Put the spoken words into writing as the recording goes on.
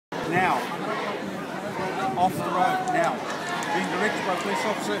now. Off the road, now. Being directed by a police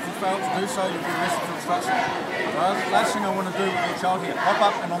officer, if you fail to do so, you'll be arrested for obstruction. Last thing I want to do with your child here, hop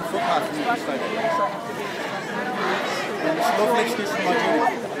up and on the footpath and you can stay there. And it's a lawful excuse for my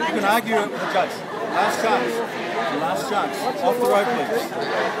duty. You can argue it with the judge. Last chance. Last chance. Off the road, please.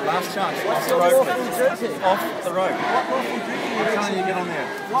 Last chance. Off the road, please. Off the road. I'm telling you, get on there.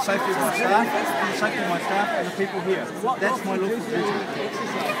 The safety of my staff, the safety of my staff and the people here. That's my lawful duty.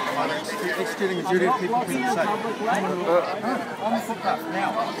 I'm executing a duty of people being safe. On the footpath,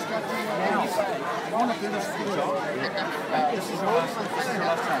 now. Now. I want to do this for your child. This is your last chance.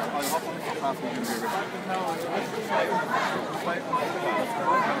 I hop on the footpath and you can be arrested.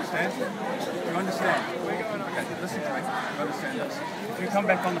 Understand? You understand? Okay, listen to me. You understand this? If you come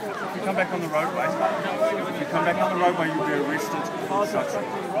back on the roadway, you'll be arrested for obstruction.